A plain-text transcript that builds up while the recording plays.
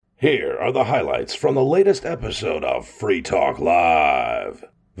Here are the highlights from the latest episode of Free Talk Live.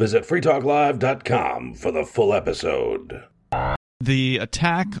 Visit freetalklive.com for the full episode. The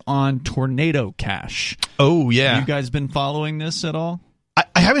attack on Tornado Cash. Oh, yeah. Have you guys been following this at all?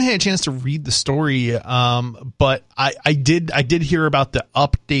 I haven't had a chance to read the story, but I did hear about the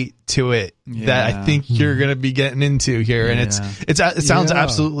update to it that I think you're going to be getting into here, and it sounds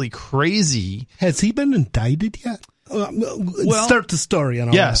absolutely crazy. Has he been indicted yet? Start the story.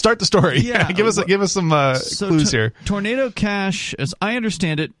 Start the story. Yeah, give us some clues here. Tornado Cash, as I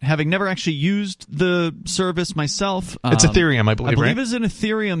understand it, having never actually used the service myself, it's Ethereum, I believe. Right? It's an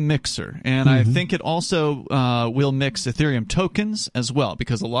Ethereum mixer, and I think it also will mix Ethereum tokens as well,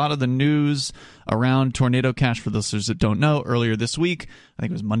 because a lot of the news around Tornado Cash, for the listeners that don't know, earlier this week, I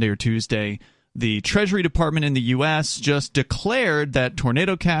think it was Monday or Tuesday, the Treasury Department in the U.S. just declared that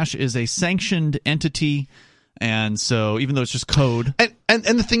Tornado Cash is a sanctioned entity. And so, even though it's just code, and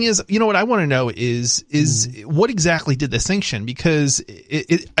the thing is, you know what I want to know is what exactly did they sanction? Because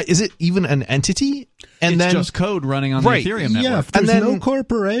is it even an entity? And it's just code running on the Ethereum network. Yeah, if there's no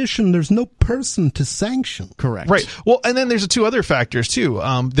corporation, there's no person to sanction. Correct. Right. Well, and then there's two other factors too.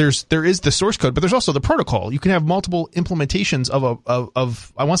 There is the source code, but there's also the protocol. You can have multiple implementations of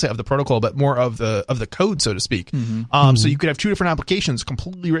I want to say of the protocol, but more of the code, so to speak. So you could have two different applications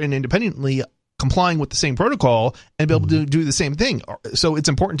completely written independently, complying with the same protocol and be able to do the same thing. So it's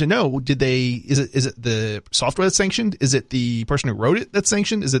important to know, is it the software that's sanctioned? Is it the person who wrote it that's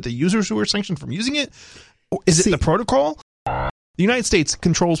sanctioned? Is it the users who are sanctioned from using it? Is it the protocol? The United States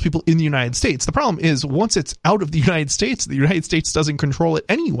controls people in the United States. The problem is, once it's out of the United States doesn't control it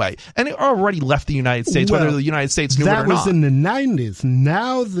anyway. And it already left the United States, whether the United States knew it or not. That was in the 90s.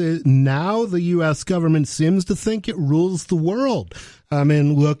 Now the U.S. government seems to think it rules the world. I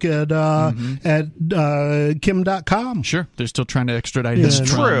mean, look at Kim.com. Sure, they're still trying to extradite him. It's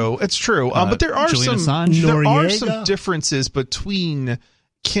true. But there are some differences between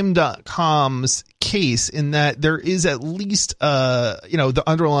Kim.com's case in that there is at least the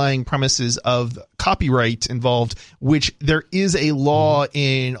underlying premises of copyright involved, which there is a law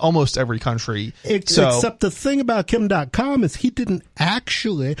in almost every country. Except the thing about Kim.com is he didn't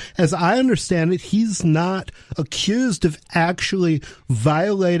actually, as I understand it, he's not accused of actually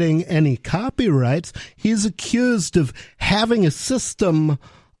violating any copyrights. He's accused of having a system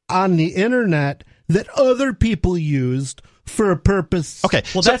on the internet that other people used for a purpose. Okay,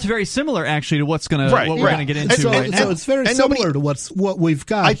 well, that's very similar actually to what we're going to get into right now. So it's very similar to what we've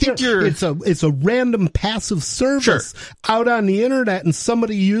got. I think it's a random passive service out on the internet, and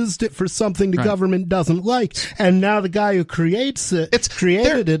somebody used it for something the government doesn't like, and now the guy who creates it's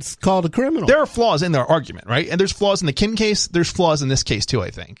called a criminal. There are flaws in their argument, right? And there's flaws in the Kim case. There's flaws in this case too, I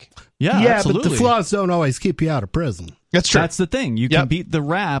think. Yeah, absolutely. But the flaws don't always keep you out of prison. That's true. That's the thing. You can beat the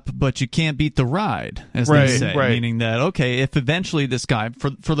rap, but you can't beat the ride, as they say. Meaning that, if eventually this guy,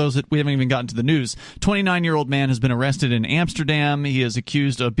 for those that we haven't even gotten to the news, 29-year-old man has been arrested in Amsterdam. He is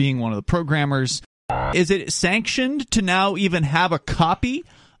accused of being one of the programmers. Is it sanctioned to now even have a copy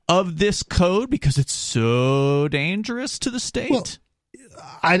of this code because it's so dangerous to the state? Well,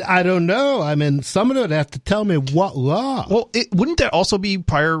 I don't know. I mean, somebody would have to tell me what law. Well, wouldn't that also be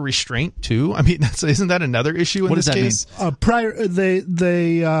prior restraint too? I mean, isn't that another issue in this case?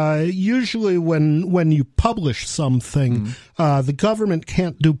 They usually when you publish something, the government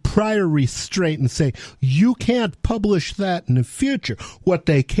can't do prior restraint and say you can't publish that in the future. What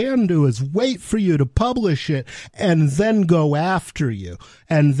they can do is wait for you to publish it and then go after you.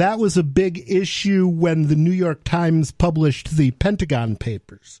 And that was a big issue when the New York Times published the Pentagon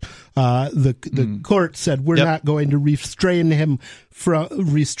Papers. The court said we're not going to restrain them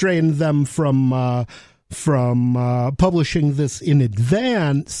from publishing this in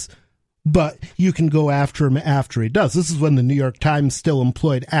advance, but you can go after him after he does. This is when the New York Times still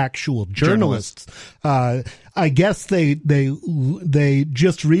employed actual journalists. I guess they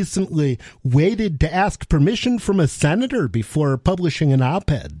just recently waited to ask permission from a senator before publishing an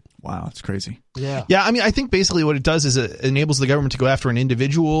op-ed. Wow, that's crazy. Yeah. I mean, I think basically what it does is it enables the government to go after an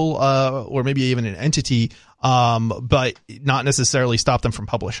individual or maybe even an entity, but not necessarily stop them from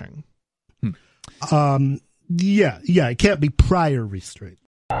publishing. It can't be prior restraint.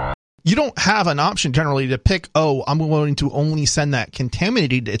 you don't have an option generally to pick, I'm going to only send that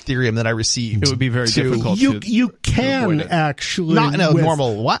contaminated Ethereum that I received. It would be very difficult. You can actually, not in a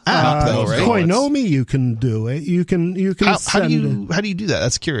normal app though, right? Koinomi, you can do it. You can how do you do that?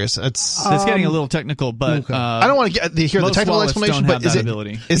 That's curious. It's getting a little technical, but okay. I don't want to hear the technical explanation. But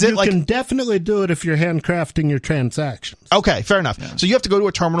you can definitely do it if you're handcrafting your transactions. Okay, fair enough. Yeah. So you have to go to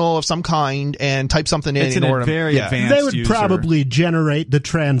a terminal of some kind and type something in. It's an very advanced. They would probably generate the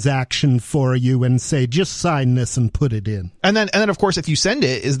transaction for you and say, just sign this and put it in. And then of course, if you send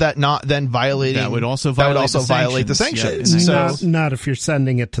it, is that not then violating? That would also violate the sanctions. Yeah. So not if you're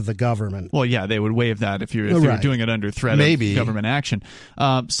sending it to the government. Well, yeah, they would waive that if you're doing it under threat of government action.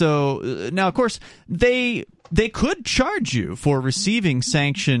 So now, of course, they could charge you for receiving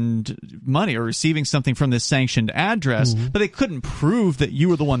sanctioned money or receiving something from this sanctioned address, but they couldn't prove that you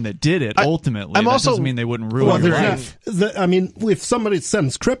were the one that did it. Ultimately, that doesn't mean they wouldn't ruin your life. If somebody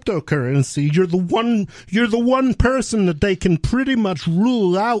sends cryptocurrency, you're the one person that they can pretty much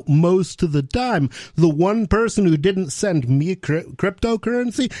rule out most of the time. The one person who didn't send me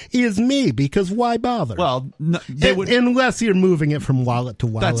cryptocurrency is me, because why bother? Well, unless you're moving it from wallet to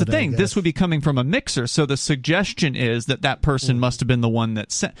wallet. That's the thing. This would be coming from a mixer, so the suggestion is that person must have been the one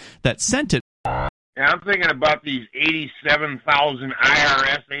that sent it. Yeah, I'm thinking about these 87,000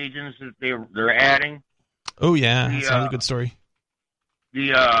 IRS agents that they're adding. Oh yeah, that's a good story.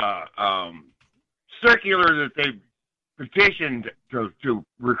 The circular that they petitioned to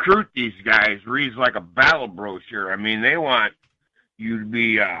recruit these guys reads like a battle brochure. I mean, they want you to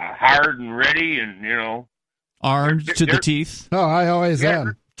be hard and ready, and armed to the teeth. Oh, I always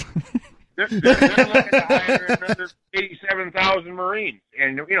am. They're looking to hire another 87,000 Marines.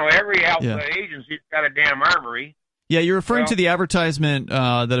 And, every alpha agency's got a damn armory. Yeah, you're referring to the advertisement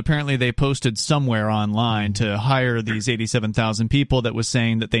that apparently they posted somewhere online to hire these 87,000 people that was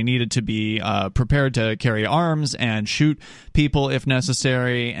saying that they needed to be prepared to carry arms and shoot people if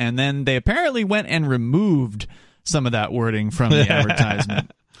necessary. And then they apparently went and removed some of that wording from the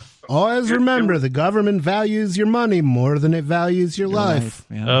advertisement. Always remember, the government values your money more than it values your life.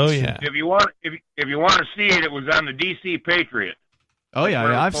 Yeah, oh yeah. If you want to see it, it was on the DC Patriot. Oh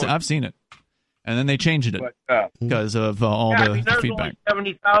yeah, I've seen it, and then they changed it because of all the feedback. There's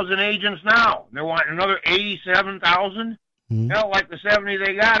only 70,000 agents now. They want another 87,000. Hell, like the 70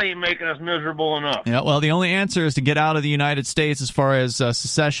 they got ain't making us miserable enough. Yeah, well, the only answer is to get out of the United States as far as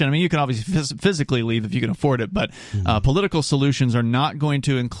secession. I mean, you can obviously physically leave if you can afford it, but political solutions are not going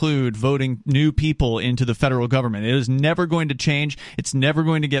to include voting new people into the federal government. It is never going to change. It's never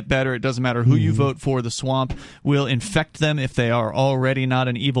going to get better. It doesn't matter who you vote for. The swamp will infect them if they are already not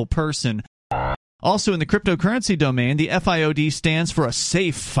an evil person. Also in the cryptocurrency domain, the FIOD stands for a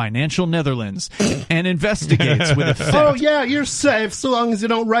safe financial Netherlands and investigates with effect. Oh, yeah, you're safe so long as you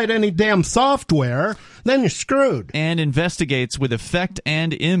don't write any damn software. Then you're screwed. And investigates with effect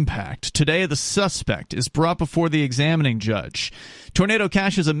and impact. Today, the suspect is brought before the examining judge. Tornado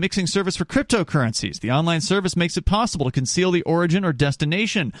Cash is a mixing service for cryptocurrencies. The online service makes it possible to conceal the origin or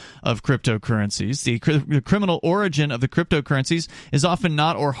destination of cryptocurrencies. The criminal origin of the cryptocurrencies is often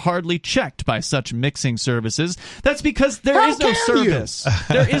not or hardly checked by such mixing services. That's because there is no service.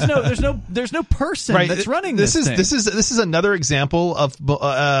 There's no person that's running this thing. This is another example of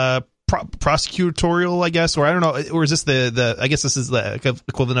prosecutorial, I guess, or I don't know, or is this the I guess this is the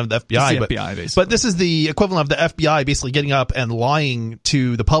equivalent of the FBI, FBI basically. But this is the equivalent of the FBI basically getting up and lying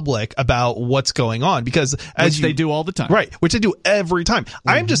to the public about what's going on, because they do all the time, right? Which they do every time.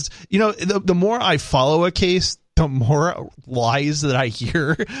 I'm just, the more I follow a case, the more lies that I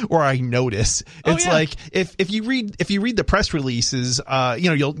hear or I notice. It's like if you read the press releases,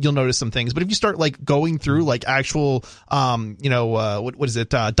 you'll notice some things. But if you start like going through like actual, what is it,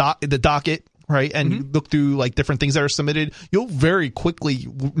 the docket, right, and you look through like different things that are submitted, you'll very quickly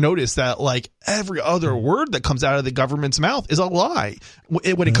notice that like every other word that comes out of the government's mouth is a lie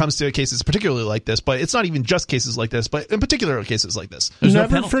when it comes to cases particularly like this. But it's not even just cases like this, but in particular cases like this.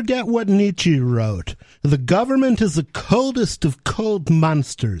 Never forget what Nietzsche wrote. The government is the coldest of cold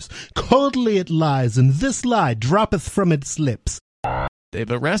monsters. Coldly it lies, and this lie droppeth from its lips.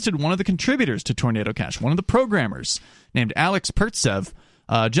 They've arrested one of the contributors to Tornado Cash, one of the programmers, named Alex Pertsev.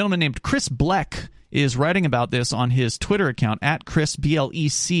 A gentleman named Chris Bleck is writing about this on his Twitter account, at Chris,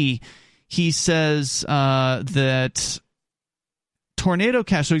 BLEC. He says that Tornado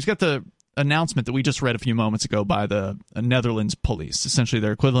Cash, so he's got the announcement that we just read a few moments ago by the Netherlands police, essentially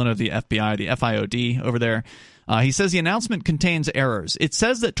their equivalent of the FBI, the FIOD over there. He says the announcement contains errors. It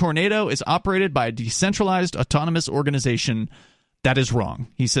says that Tornado is operated by a decentralized autonomous organization That is wrong.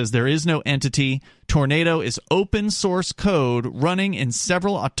 He says there is no entity. Tornado is open source code running in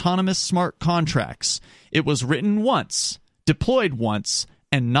several autonomous smart contracts. It was written once, deployed once,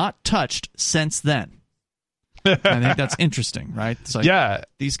 and not touched since then. I think that's interesting, right? It's like,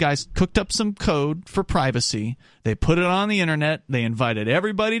 these guys cooked up some code for privacy. They put it on the internet. They invited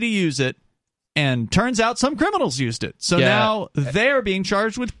everybody to use it. And turns out some criminals used it. So now they're being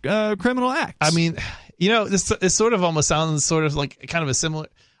charged with criminal acts. I mean, this sort of almost sounds sort of like kind of a similar.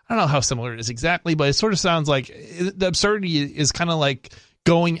 I don't know how similar it is exactly, but it sort of sounds like the absurdity is kind of like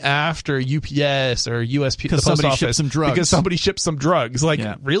going after UPS or USP because somebody shipped some drugs. Because somebody shipped some drugs. Like,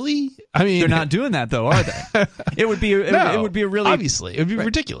 really? I mean, they're not doing that though, are they? It would be. It would be a really obviously. It would be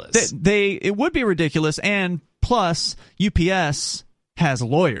ridiculous. It would be ridiculous, and plus UPS has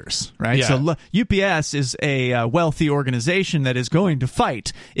lawyers, right? Yeah. So UPS is a wealthy organization that is going to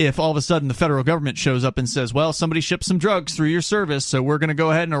fight if all of a sudden the federal government shows up and says, well, somebody shipped some drugs through your service, so we're going to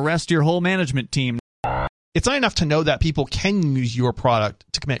go ahead and arrest your whole management team. It's not enough to know that people can use your product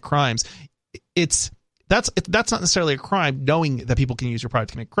to commit crimes. That's not necessarily a crime, knowing that people can use your product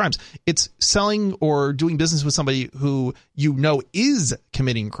to commit crimes. It's selling or doing business with somebody who you know is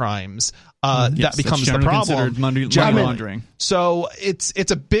committing crimes. That becomes the problem. Money laundering. So it's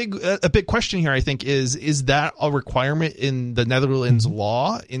a big question here. I think is that a requirement in the Netherlands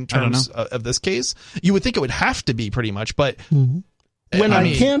law in terms of this case? You would think it would have to be pretty much, but. When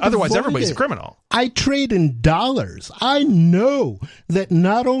I can't otherwise, avoid everybody's it, a criminal. I trade in dollars. I know that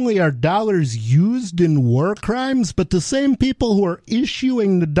not only are dollars used in war crimes, but the same people who are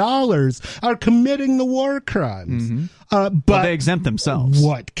issuing the dollars are committing the war crimes. But they exempt themselves.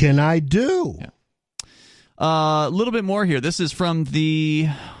 What can I do? A little bit more here. This is from the...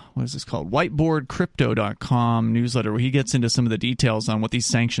 what is this called? whiteboardcrypto.com newsletter, where he gets into some of the details on what these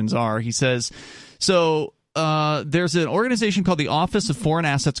sanctions are. He says, there's an organization called the Office of Foreign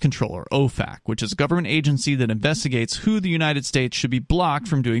Assets Controller, OFAC, which is a government agency that investigates who the United States should be blocked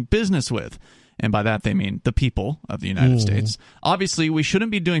from doing business with. And by that, they mean the people of the United States. Obviously, we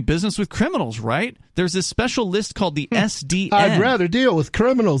shouldn't be doing business with criminals, right? There's this special list called the SDN. I'd rather deal with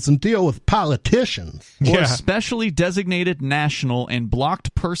criminals than deal with politicians. Or specially designated national and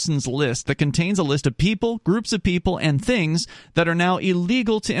blocked persons list that contains a list of people, groups of people, and things that are now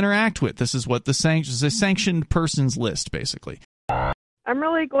illegal to interact with. This is what the sanctioned persons list, basically. I'm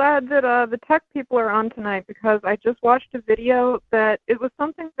really glad that the tech people are on tonight, because I just watched a video that it was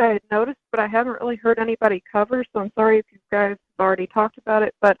something that I had noticed, but I haven't really heard anybody cover, so I'm sorry if you guys have already talked about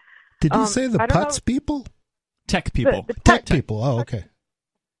it. But did you say the putz people? Tech people. The tech people. Oh, okay.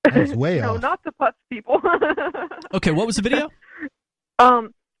 I was way no, off. not the putz people. Okay, what was the video?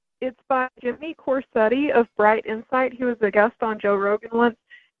 It's by Jimmy Corsetti of Bright Insight. He was a guest on Joe Rogan once.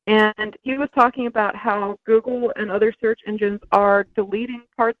 And he was talking about how Google and other search engines are deleting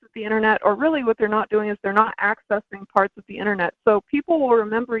parts of the internet, or really what they're not doing is they're not accessing parts of the internet. So people will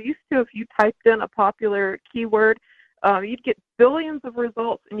remember, used to, if you typed in a popular keyword, you'd get billions of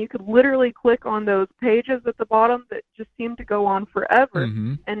results, and you could literally click on those pages at the bottom that just seem to go on forever.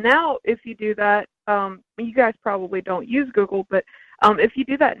 And now if you do that, you guys probably don't use Google, but if you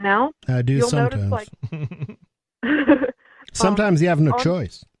do that now, I do you'll sometimes. Notice, like, sometimes you have no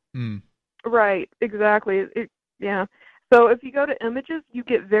choice. Right, exactly. So if you go to images, you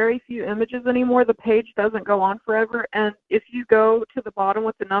get very few images anymore. The page doesn't go on forever. And if you go to the bottom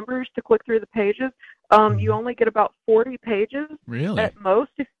with the numbers to click through the pages, you only get about 40 pages at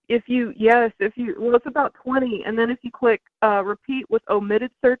most. If you, it's about 20. And then if you click repeat with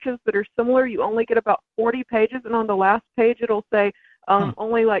omitted searches that are similar, you only get about 40 pages. And on the last page, it'll say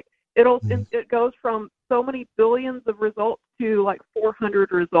only like, it goes from so many billions of results to like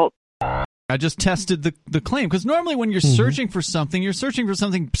 400 results. I just tested the claim, because normally when you're searching for something, you're searching for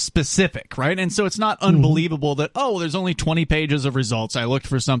something specific, right? And so it's not unbelievable that, there's only 20 pages of results. I looked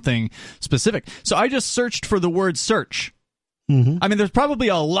for something specific. So I just searched for the word search. I mean, there's probably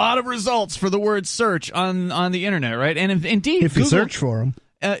a lot of results for the word search on the internet, right? And indeed, if you search for them.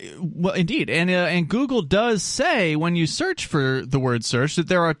 Well, indeed, and Google does say when you search for the word search that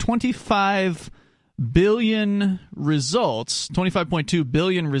there are 25 billion results, 25.2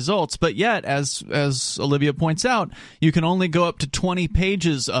 billion results, but yet, as Olivia points out, you can only go up to 20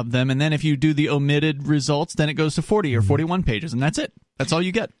 pages of them, and then if you do the omitted results, then it goes to 40 or 41 pages, and that's it. That's all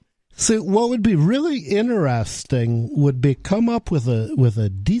you get. So what would be really interesting would be come up with a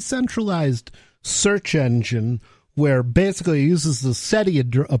decentralized search engine where basically it uses the SETI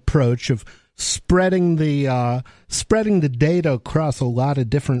approach of spreading the data across a lot of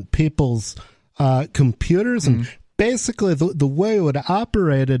different people's computers and basically the way it would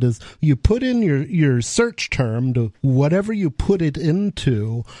operate it is you put in your search term to whatever you put it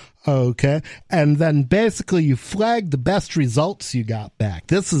into, okay, and then basically you flag the best results you got back.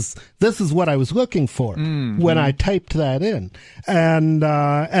 This is what I was looking for when I typed that in, and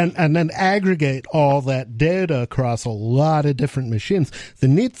then aggregate all that data across a lot of different machines. The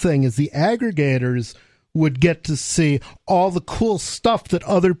neat thing is the aggregators would get to see all the cool stuff that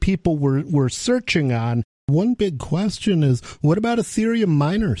other people were searching on. One big question is, what about Ethereum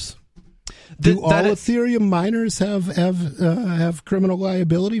miners? Do all Ethereum miners have criminal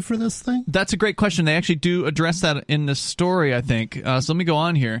liability for this thing? That's a great question. They actually do address that in this story, I think. So let me go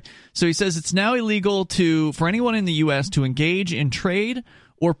on here. So he says it's now illegal for anyone in the U.S. to engage in trade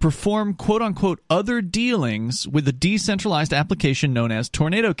or perform quote-unquote other dealings with a decentralized application known as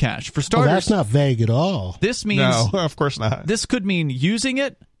Tornado Cash. For starters, that's not vague at all. This means no, of course not. This could mean using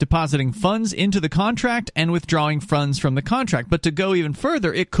it, depositing funds into the contract, and withdrawing funds from the contract. But to go even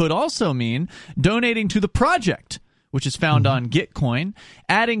further, it could also mean donating to the project, which is found on Gitcoin,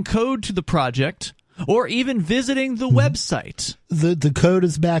 adding code to the project, or even visiting the website. The code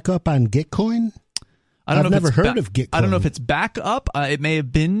is back up on Gitcoin? I've never heard of Gitcoin. I don't know if it's back up. It may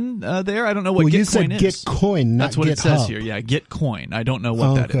have been there. I don't know what Gitcoin you said is. Gitcoin, not That's what GitHub. It says here. Yeah, Gitcoin. I don't know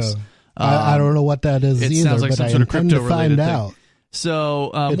what that is. I don't know what that is it either, sounds like but some I sort of intend to crypto-related find thing. out.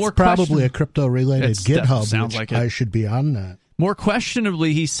 So it's more probably a crypto-related GitHub, sounds which like it. I should be on that. More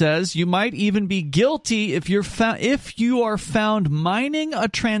questionably, he says, you might even be guilty if you are found mining a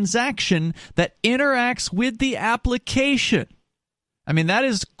transaction that interacts with the application. I mean, that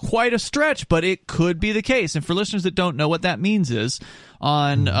is quite a stretch, but it could be the case. And for listeners that don't know, what that means is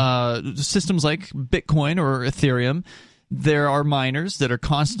on systems like Bitcoin or Ethereum, there are miners that are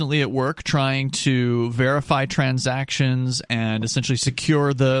constantly at work trying to verify transactions and essentially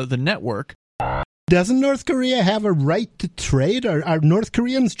secure the network. Doesn't North Korea have a right to trade? Are North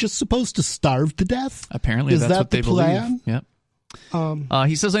Koreans just supposed to starve to death? Apparently, that's what they plan? believe. Yep.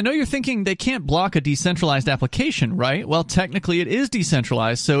 He says, I know you're thinking they can't block a decentralized application, right? Well, technically it is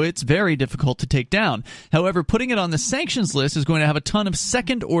decentralized, so it's very difficult to take down. However, putting it on the sanctions list is going to have a ton of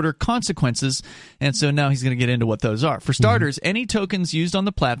second-order consequences, and so now he's going to get into what those are. For starters, any tokens used on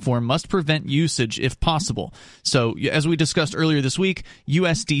the platform must prevent usage if possible. So, as we discussed earlier this week,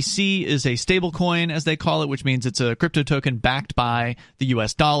 USDC is a stablecoin, as they call it, which means it's a crypto token backed by the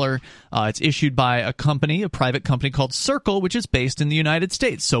US dollar. It's issued by a private company called Circle, which is based in the United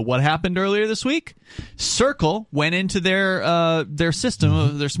States. So what happened earlier this week? Circle went into their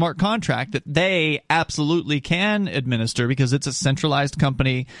system, their smart contract that they absolutely can administer because it's a centralized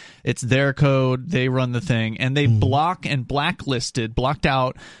company. It's their code. They run the thing, and they blocked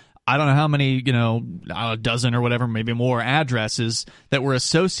out I don't know how many, a dozen or whatever, maybe more addresses that were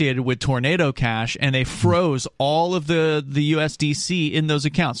associated with Tornado Cash, and they froze all of the USDC in those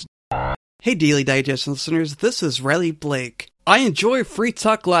accounts. Hey Daily Digest listeners, this is Riley Blake. I enjoy Free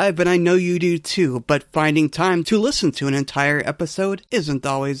Talk Live, and I know you do too, but finding time to listen to an entire episode isn't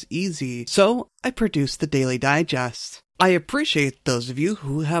always easy. So, I produce the Daily Digest. I appreciate those of you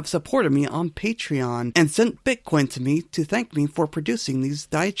who have supported me on Patreon and sent Bitcoin to me to thank me for producing these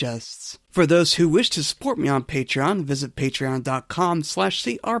digests. For those who wish to support me on Patreon, visit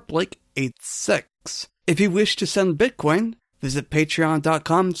patreon.com/crblake86. If you wish to send Bitcoin, visit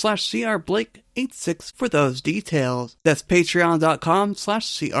patreon.com/crblake86 for those details. That's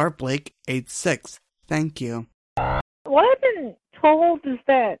patreon.com/crblake86. Thank you. What I've been told is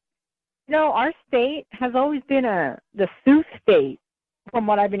that, our state has always been the Sioux state, from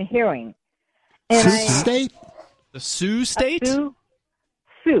what I've been hearing. And state? The Sioux state?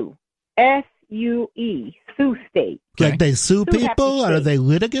 Sioux. S-U-E. Sioux state. Like they sue people? Are they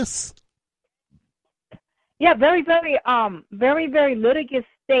litigious? Yeah, very, very, very litigious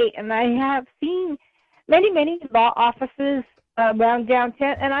state, and I have seen many law offices around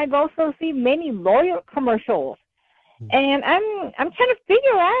downtown, and I've also seen many lawyer commercials, and I'm trying to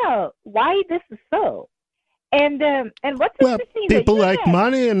figure out why this is so. And what's interesting? People like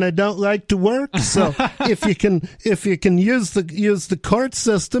money and they don't like to work. So if you can use the court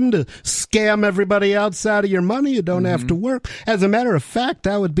system to scam everybody else out of your money, you don't have to work. As a matter of fact,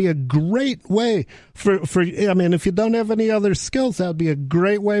 that would be a great way for if you don't have any other skills, that would be a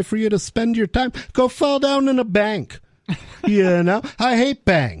great way for you to spend your time. Go fall down in a bank. I hate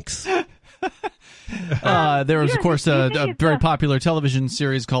banks. There was, of course, a very popular television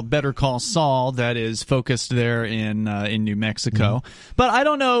series called Better Call Saul that is focused there in New Mexico. But I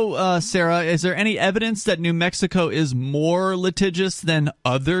don't know, Sarah, is there any evidence that New Mexico is more litigious than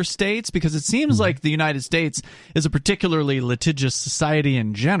other states? Because it seems like the United States is a particularly litigious society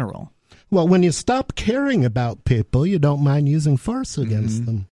in general. Well, when you stop caring about people, you don't mind using force against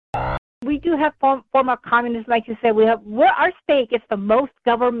them. We do have former communists, like you said. Our state gets the most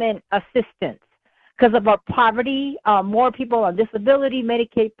government assistance because of our poverty, more people on disability,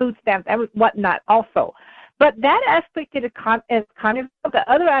 Medicaid, food stamps, whatnot also. But that aspect is kind of the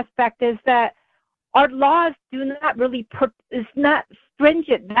other aspect is that our laws do not really it's not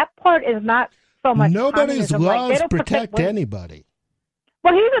stringent. That part is not so much. Nobody's laws like, protect anybody.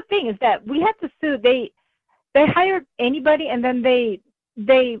 Well, here's the thing: is that we have to sue. They hired anybody, and then they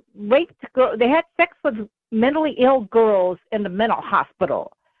raped girls. They had sex with mentally ill girls in the mental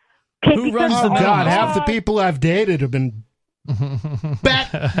hospital. Who runs the mental hospital? Half the people I've dated have been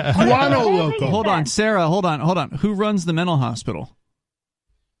bat guano loco. Hold on, Sarah. Hold on. Who runs the mental hospital?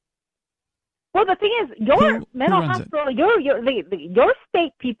 Well, the thing is, your mental hospital, your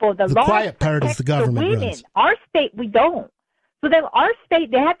state people, the law quiet part is the government runs. Our state, we don't. So then, our state,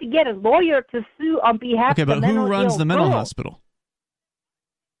 they have to get a lawyer to sue on behalf of the mental ill. Okay, but who runs the mental hospital?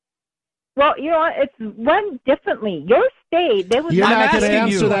 Well, it's run differently. Your state, they would. You're not going to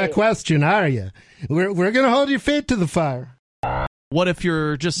answer that question, are you? We're going to hold your feet to the fire. What if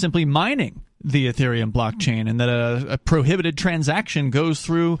you're just simply mining the Ethereum blockchain and that a prohibited transaction goes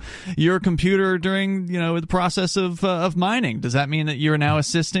through your computer during the process of mining? Does that mean that you're now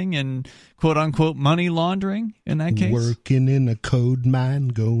assisting in quote unquote money laundering in that case? Working in a code mine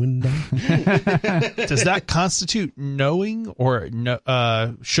going down. Does that constitute knowing or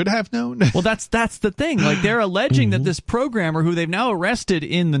should have known? Well, that's the thing. Like, they're alleging that this programmer who they've now arrested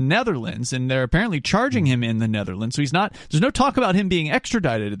in the Netherlands, and they're apparently charging him in the Netherlands. So there's no talk about him being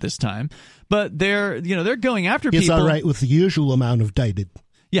extradited at this time, but they're going after people. It's all right with the usual amount of dated.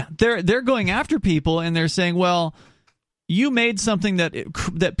 Yeah, they're going after people, and they're saying, well, you made something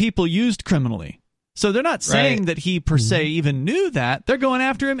that people used criminally. So they're not saying that he per se even knew that. They're going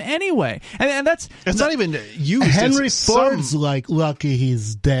after him anyway, and that's not even used. Henry Ford's like lucky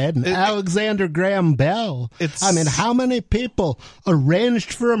he's dead, and Alexander Graham Bell. How many people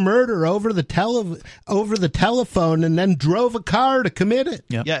arranged for a murder over the telephone and then drove a car to commit it?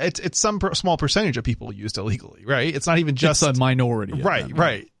 Yep. Yeah, it's some small percentage of people used illegally, right? It's not even just a minority.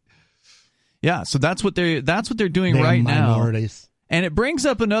 Right. Yeah, so that's what they're doing right minorities. Now. And it brings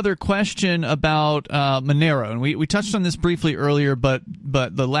up another question about Monero, and we touched on this briefly earlier, but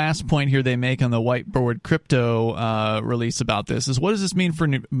the last point here they make on the Whiteboard Crypto release about this is, what does this mean for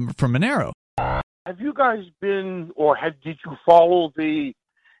Monero? Have you guys been, or did you follow the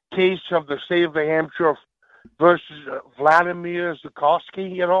case of the state of New Hampshire versus Vladimir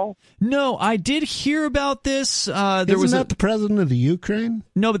Zukovsky at all? No, I did hear about this. Isn't that the president of the Ukraine?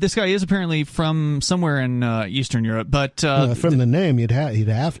 No, but this guy is apparently from somewhere in Eastern Europe. But from the name, he'd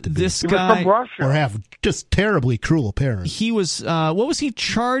have to be. This guy from Russia, or have just terribly cruel parents. He was. What was he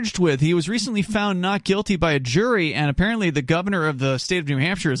charged with? He was recently found not guilty by a jury, and apparently the governor of the state of New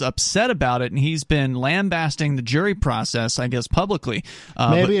Hampshire is upset about it, and he's been lambasting the jury process, I guess, publicly.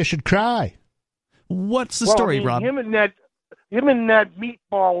 Maybe I should cry. What's the story, Rob? Him and that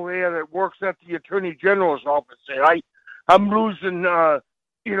meatball there that works at the Attorney General's office. I'm losing. I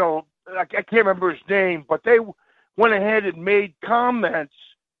can't remember his name, but they went ahead and made comments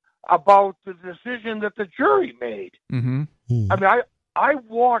about the decision that the jury made. Mm-hmm. I mean, I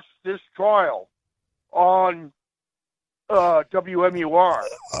watched this trial on WMUR.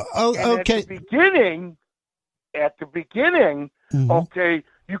 Okay. At the beginning, mm-hmm. Okay.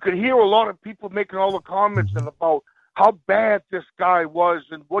 You could hear a lot of people making all the comments and about how bad this guy was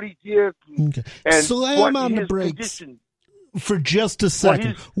and what he did. Okay. And Slam on the brakes for just a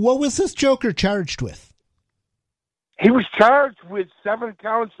second. What was this joker charged with? He was charged with 7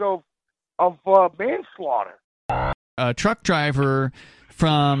 counts of manslaughter. A truck driver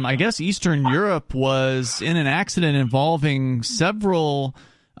from, I guess, Eastern Europe was in an accident involving several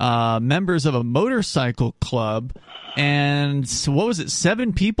members of a motorcycle club. And so what was it?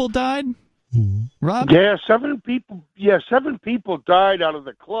 7 people died? Mm-hmm. Rob? Yeah, 7 people. Yeah, 7 people died out of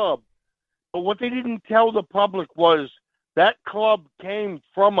the club. But what they didn't tell the public was that club came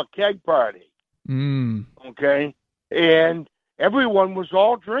from a keg party. Okay, and everyone was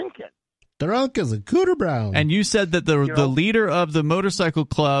all drinking. Drunk as a cooter brown. And you said that the leader of the motorcycle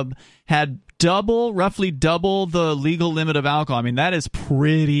club had roughly double the legal limit of alcohol. I mean, that is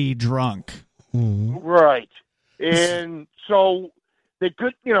pretty drunk. Mm-hmm. Right. And so they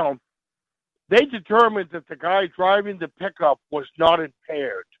could, they determined that the guy driving the pickup was not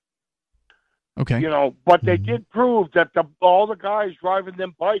impaired. Okay. But they did prove that all the guys driving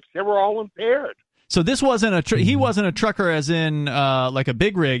them bikes, they were all impaired. So this wasn't he wasn't a trucker as in like a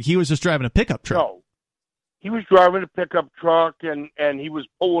big rig. He was just driving a pickup truck. No. He was driving a pickup truck and he was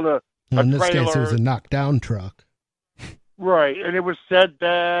pulling In this case, it was a knockdown truck. Right, and it was said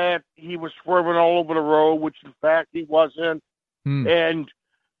that he was swerving all over the road, which in fact he wasn't.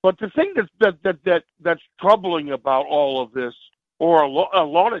 But the thing that's troubling about all of this, or a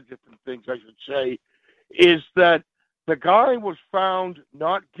lot of different things, I should say, is that the guy was found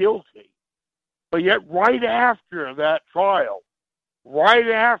not guilty, but yet right after that trial,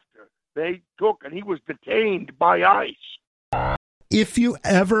 they took and he was detained by ICE. If you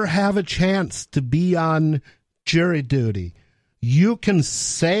ever have a chance to be on jury duty, you can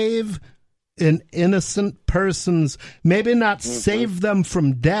save an innocent person's, maybe not save them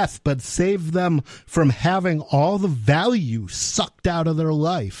from death, but save them from having all the value sucked out of their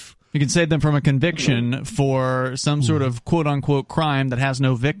life. You can save them from a conviction for some sort of quote-unquote crime that has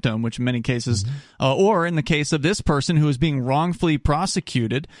no victim, which in many cases, or in the case of this person who is being wrongfully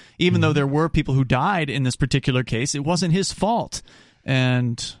prosecuted, even though there were people who died in this particular case, it wasn't his fault.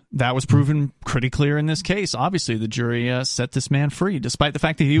 And that was proven pretty clear in this case. Obviously, the jury set this man free, despite the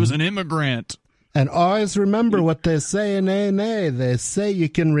fact that he was an immigrant. And always remember what they say in A&A. They say you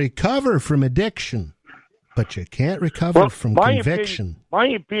can recover from addiction, but you can't recover from conviction. My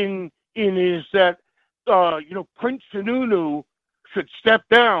opinion is that, Prince Sununu should step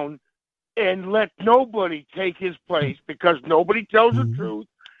down and let nobody take his place because nobody tells the truth.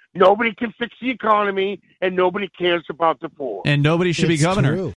 Nobody can fix the economy, and nobody cares about the poor. And nobody should be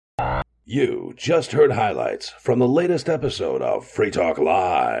governor. True. You just heard highlights from the latest episode of Free Talk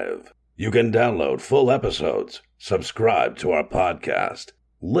Live. You can download full episodes, subscribe to our podcast,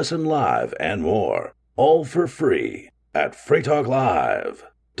 listen live, and more, all for free at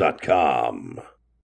freetalklive.com.